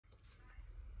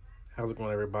How's it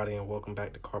going, everybody, and welcome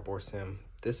back to CardboardSim.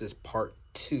 This is part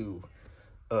 2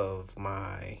 of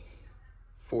my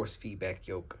force feedback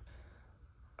yoke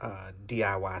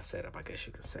DIY setup, I guess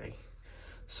you could say.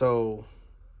 So,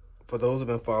 for those who've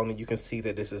been following me, you can see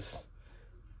that this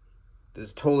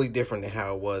is totally different than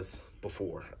how it was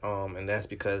before. And that's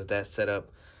because that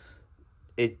setup,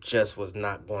 it just was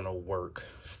not going to work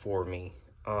for me.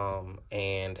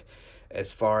 And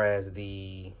as far as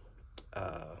the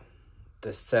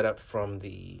setup from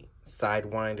the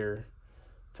Sidewinder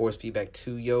force feedback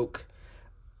 2 yoke,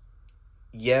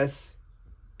 yes,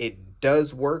 it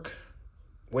does work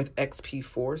with XP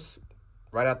force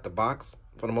right out the box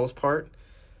for the most part.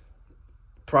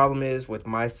 Problem is, with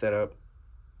my setup,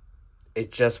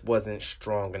 it just wasn't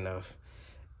strong enough,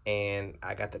 and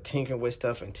I got to tinker with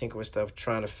stuff,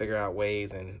 trying to figure out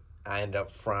ways, and I ended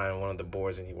up frying one of the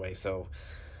boards anyway. So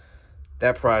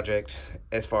that project,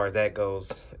 as far as that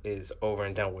goes, is over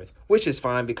and done with, which is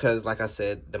fine because, like I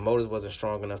said, the motors wasn't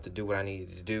strong enough to do what I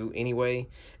needed to do anyway,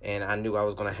 and I knew I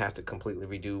was going to have to completely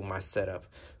redo my setup.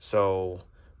 So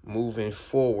moving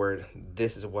forward,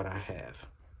 this is what I have.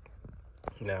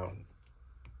 Now,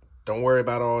 don't worry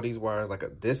about all these wires.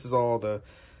 This is all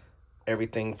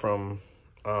everything from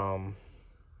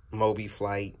Moby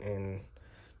Flight and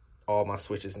all my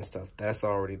switches and stuff. That's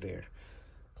already there.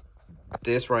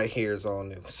 This right here is all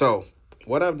new. So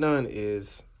what I've done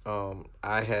is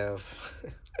I have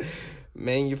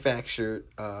manufactured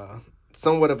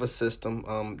somewhat of a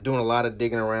system, doing a lot of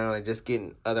digging around and just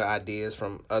getting other ideas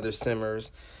from other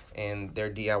simmers and their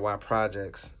DIY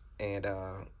projects, and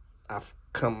I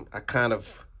kind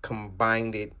of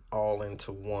combined it all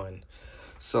into one.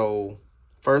 So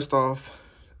first off,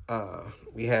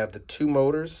 we have the 2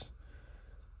 motors.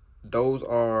 Those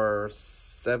are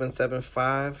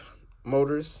 775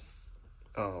 motors.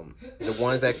 The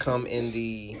ones that come in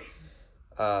the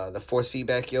force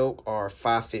feedback yoke are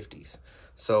 550s.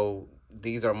 So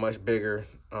these are much bigger,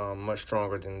 much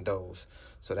stronger than those.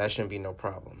 So that shouldn't be no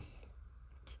problem.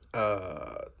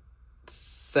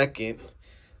 Second,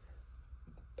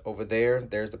 over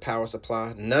there's the power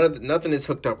supply. Nothing is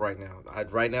hooked up right now.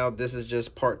 Right now, this is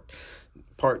just part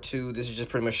 2. This is just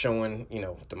pretty much showing,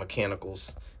 the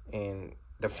mechanicals and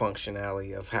the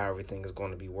functionality of how everything is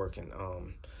going to be working.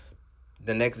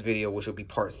 The next video, which will be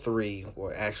part 3,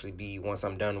 will actually be once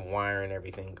I'm done wiring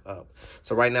everything up.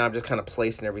 So right now I'm just kind of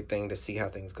placing everything to see how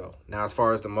things go. Now, as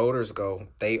far as the motors go,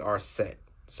 they are set.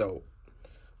 So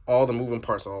all the moving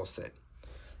parts are all set.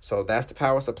 So that's the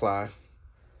power supply.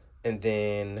 And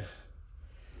then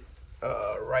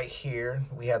right here,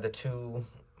 we have the 2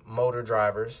 motor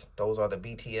drivers. Those are the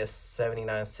BTS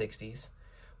 7960s,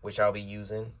 which I'll be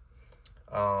using.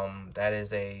 That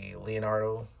is a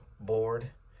Leonardo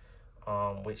board,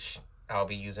 which I'll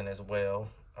be using as well.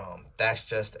 That's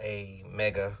just a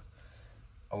Mega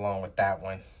along with that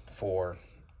one for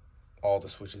all the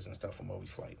switches and stuff for Moby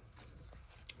Flight.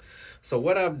 So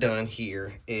what I've done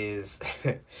here is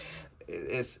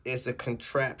it's a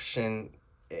contraption,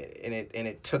 and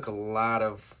it took a lot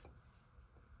of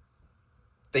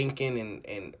thinking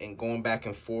and going back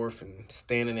and forth and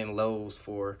standing in Lowe's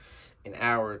for an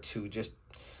hour or two, just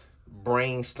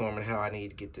brainstorming how I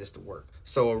need to get this to work.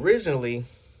 So originally,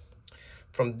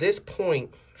 from this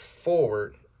point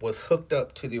forward, was hooked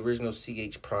up to the original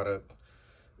CH product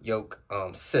yoke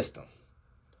system.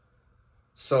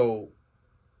 So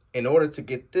in order to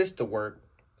get this to work,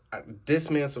 I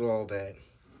dismantled all that,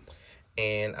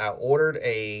 and I ordered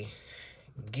a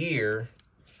gear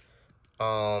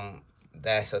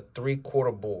that's a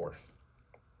 3/4 bore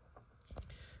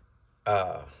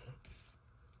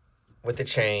with the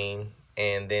chain,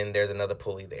 and then there's another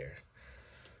pulley there.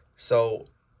 So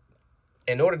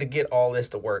in order to get all this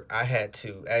to work, I had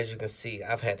to, as you can see,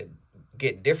 I've had to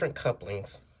get different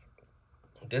couplings.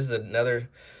 This is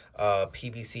another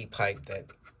PVC pipe that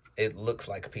it looks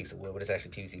like a piece of wood, but it's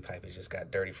actually PVC pipe. It just got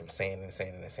dirty from sanding. So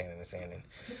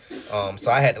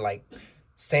I had to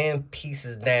sand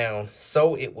pieces down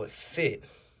so it would fit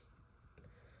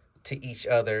to each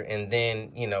other, and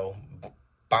then,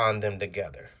 bond them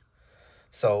together.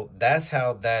 So that's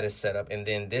how that is set up. And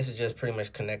then this is just pretty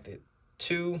much connected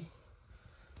to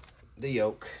the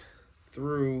yoke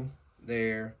through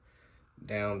there,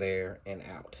 down there, and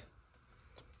out.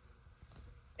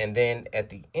 And then at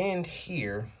the end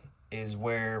here is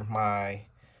where my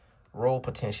roll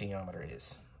potentiometer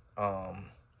is.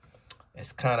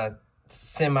 It's kind of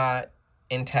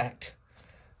semi-intact.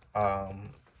 I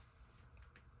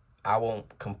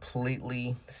won't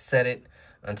completely set it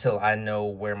until I know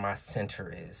where my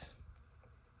center is.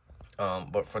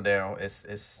 But for now,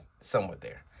 it's somewhat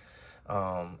there.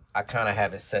 I kind of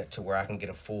have it set to where I can get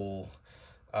a full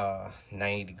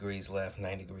 90 degrees left,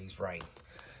 90 degrees right.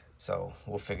 So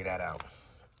we'll figure that out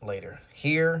later.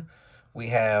 Here we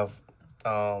have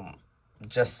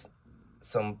just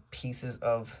some pieces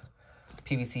of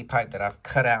PVC pipe that I've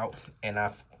cut out and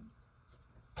I've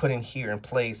put in here in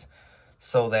place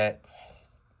so that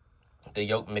the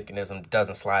yoke mechanism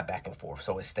doesn't slide back and forth,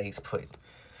 so it stays put.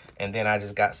 And then I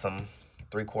just got some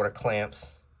 3/4 clamps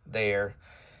there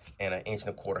and an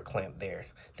 1.25" clamp there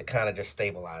to kind of just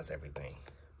stabilize everything.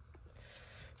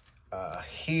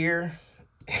 Here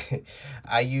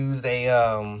I used a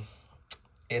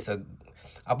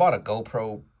I bought a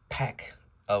GoPro pack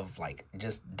of like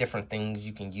just different things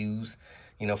you can use,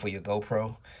 you know, for your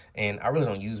GoPro, and I really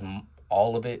don't use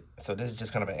all of it, so this is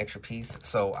just kind of an extra piece.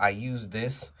 So I use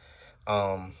this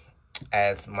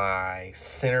as my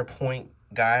center point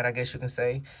guide, I guess you can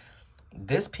say.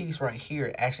 This piece right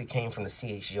here actually came from the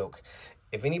CH Yoke.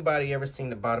 If anybody ever seen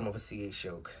the bottom of a CH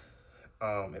Yoke,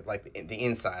 like the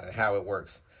inside and how it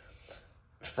works,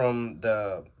 from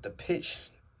the pitch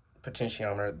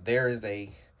potentiometer, there is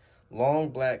a long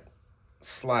black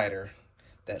slider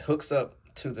that hooks up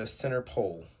to the center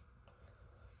pole.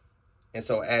 And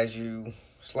so as you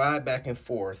slide back and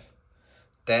forth,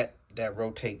 that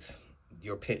rotates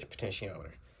your pitch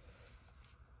potentiometer.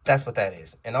 That's what that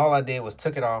is. And all I did was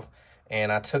took it off,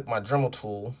 and I took my Dremel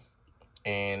tool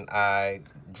and I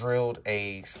drilled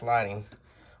a sliding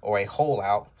or a hole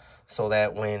out so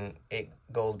that when it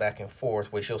goes back and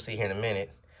forth, which you'll see here in a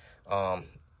minute,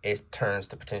 it turns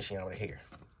the potentiometer here.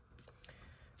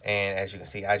 And as you can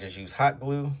see, I just use hot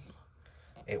glue.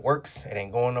 It works. It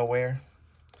ain't going nowhere.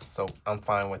 So I'm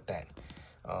fine with that.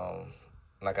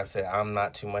 Like I said, I'm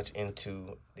not too much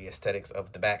into the aesthetics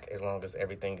of the back as long as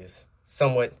everything is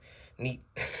somewhat neat,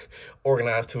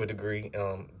 organized to a degree,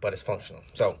 but it's functional.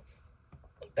 So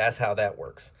that's how that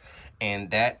works.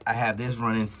 And that I have this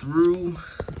running through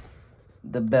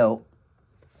the belt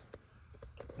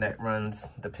that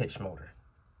runs the pitch motor.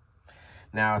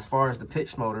 Now, as far as the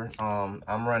pitch motor,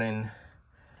 I'm running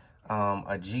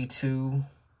a G2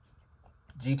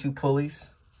 pulleys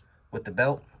with the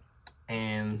belt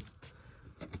and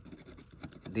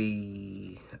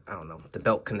the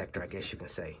belt connector, I guess you can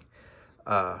say.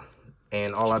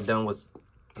 And all I've done was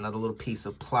another little piece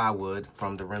of plywood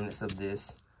from the remnants of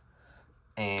this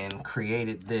and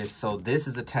created this. So this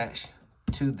is attached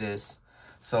to this.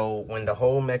 So when the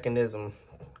whole mechanism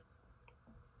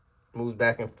moves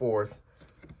back and forth,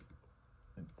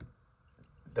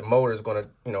 the motor is going to,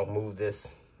 you know, move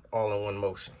this all in one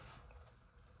motion.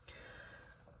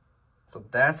 So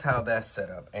that's how that's set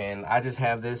up. And I just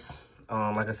have this,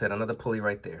 like I said, another pulley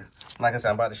right there. Like I said,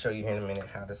 I'm about to show you here in a minute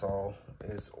how this all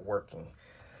is working.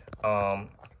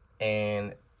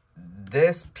 And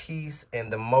this piece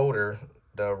and the motor,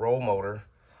 the roll motor,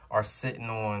 are sitting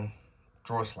on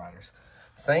drawer sliders.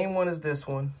 Same one as this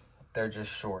one, they're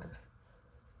just shorter.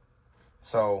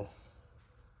 So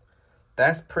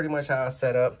that's pretty much how I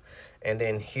set up. And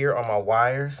then here are my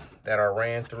wires that are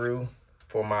ran through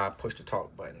for my push to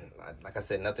talk button. Like I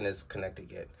said, nothing is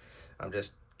connected yet. I'm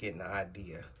just getting an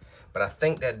idea. But I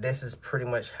think that this is pretty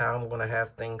much how I'm gonna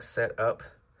have things set up.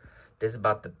 This is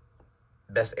about the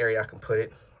best area I can put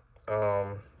it.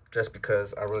 Just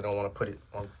because I really don't want to put it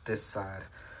on this side,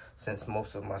 since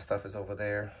most of my stuff is over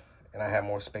there and I have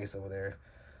more space over there.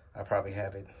 I probably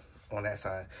have it on that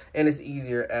side, and it's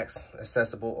easier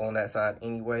accessible on that side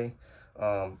anyway.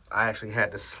 I actually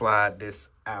had to slide this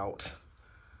out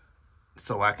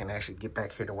so I can actually get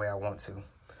back here the way I want to.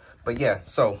 But yeah,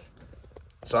 so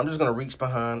I'm just gonna reach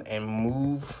behind and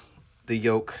move the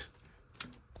yoke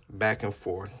back and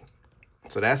forth.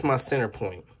 So that's my center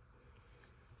point.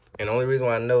 And the only reason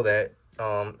why I know that,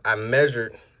 I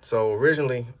measured, so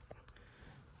originally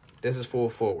this is full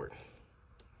forward.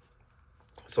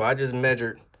 So I just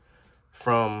measured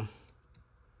from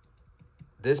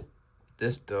this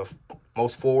the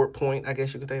most forward point, I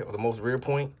guess you could say, or the most rear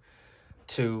point,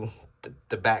 to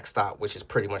the backstop, which is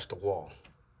pretty much the wall.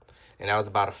 And that was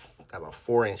about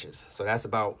 4 inches. So that's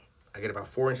about, I get about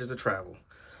 4 inches of travel.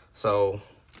 So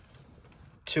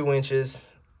 2 inches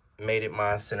made it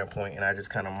my center point, and I just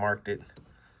kind of marked it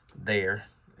there,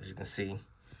 as you can see.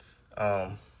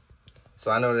 So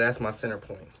I know that's my center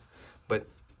point. But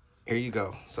here you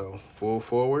go. So full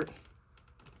forward,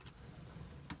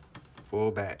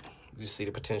 full back. You see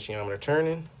the potentiometer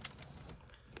turning.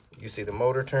 You see the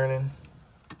motor turning.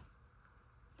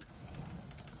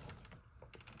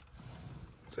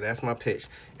 So that's my pitch.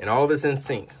 And all of it's in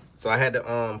sync. So I had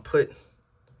to put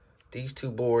these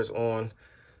two boards on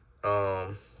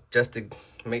just to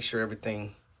make sure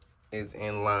everything is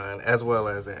in line, as well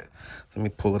as that. So let me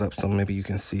pull it up so maybe you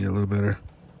can see a little better.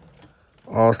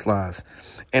 All slides.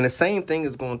 And the same thing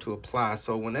is going to apply.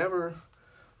 So whenever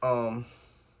I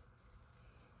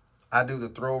do the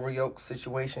throw over yoke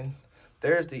situation,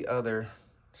 there's the other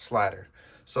slider.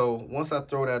 So once I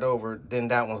throw that over, then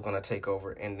that one's going to take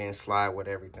over and then slide with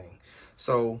everything.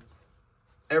 So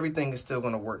everything is still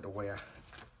going to work the way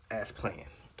as planned.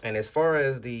 And as far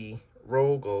as the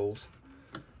roll goes,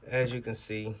 as you can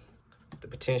see, the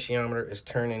potentiometer is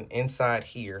turning inside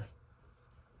here.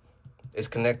 It's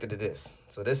connected to this.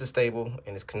 So this is stable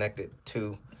and it's connected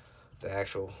to the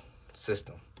actual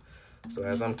system. So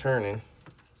as I'm turning,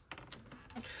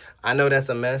 I know that's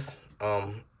a mess.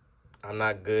 I'm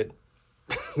not good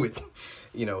with,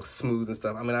 you know, smooth and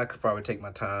stuff. I mean, I could probably take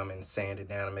my time and sand it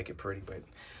down and make it pretty, but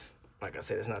like I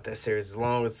said, it's not that serious as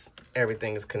long as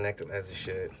everything is connected as it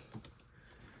should.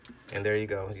 And there you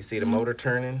go. You see the motor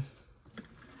turning.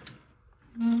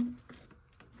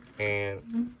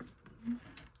 And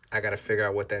I got to figure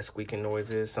out what that squeaking noise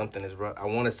is. Something is rough. I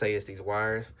want to say it's these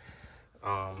wires.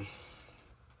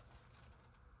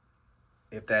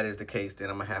 If that is the case, then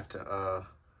I'm going to have to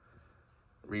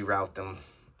reroute them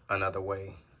another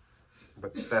way.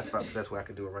 But that's about the best way I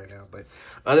can do it right now. But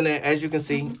other than that, as you can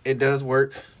see, it does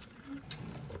work.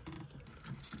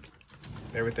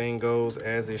 Everything goes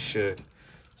as it should.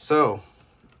 So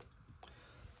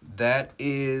that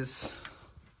is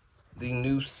the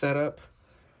new setup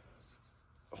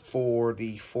for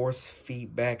the force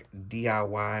feedback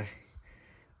DIY,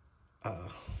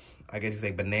 I guess you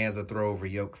say bonanza throw over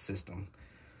yoke system.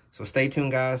 So stay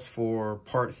tuned, guys, for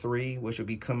part 3, which will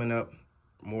be coming up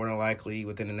more than likely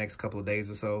within the next couple of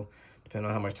days or so, depending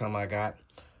on how much time I got.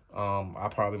 I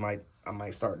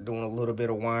might start doing a little bit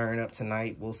of wiring up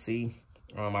tonight. We'll see.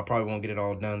 I probably won't get it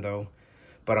all done though.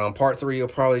 But part 3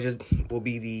 will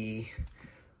be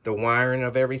the wiring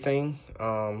of everything.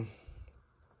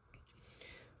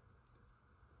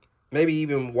 Maybe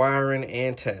even wiring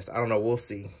and test. I don't know. We'll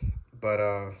see.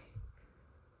 But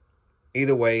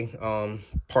either way,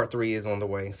 part 3 is on the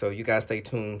way. So you guys stay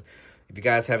tuned. If you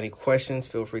guys have any questions,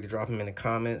 feel free to drop them in the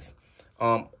comments.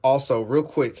 Also, real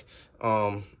quick,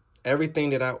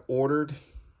 everything that I ordered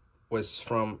was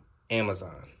from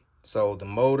Amazon. So the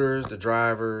motors, the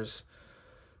drivers,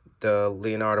 the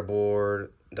Leonardo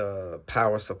board, the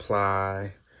power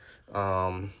supply,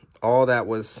 all that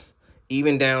was,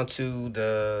 even down to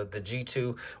the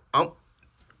G2.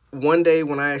 One day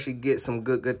when I actually get some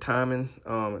good timing,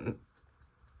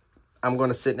 I'm going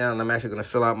to sit down and I'm actually going to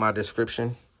fill out my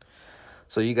description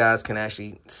so you guys can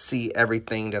actually see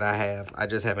everything that I have. I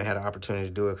just haven't had an opportunity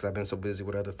to do it because I've been so busy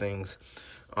with other things.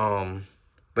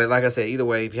 But like I said, either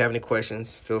way, if you have any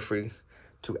questions, feel free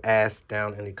to ask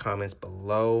down in the comments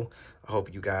below. I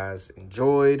hope you guys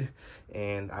enjoyed,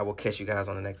 and I will catch you guys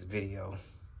on the next video.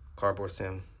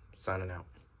 CardboardSim signing out.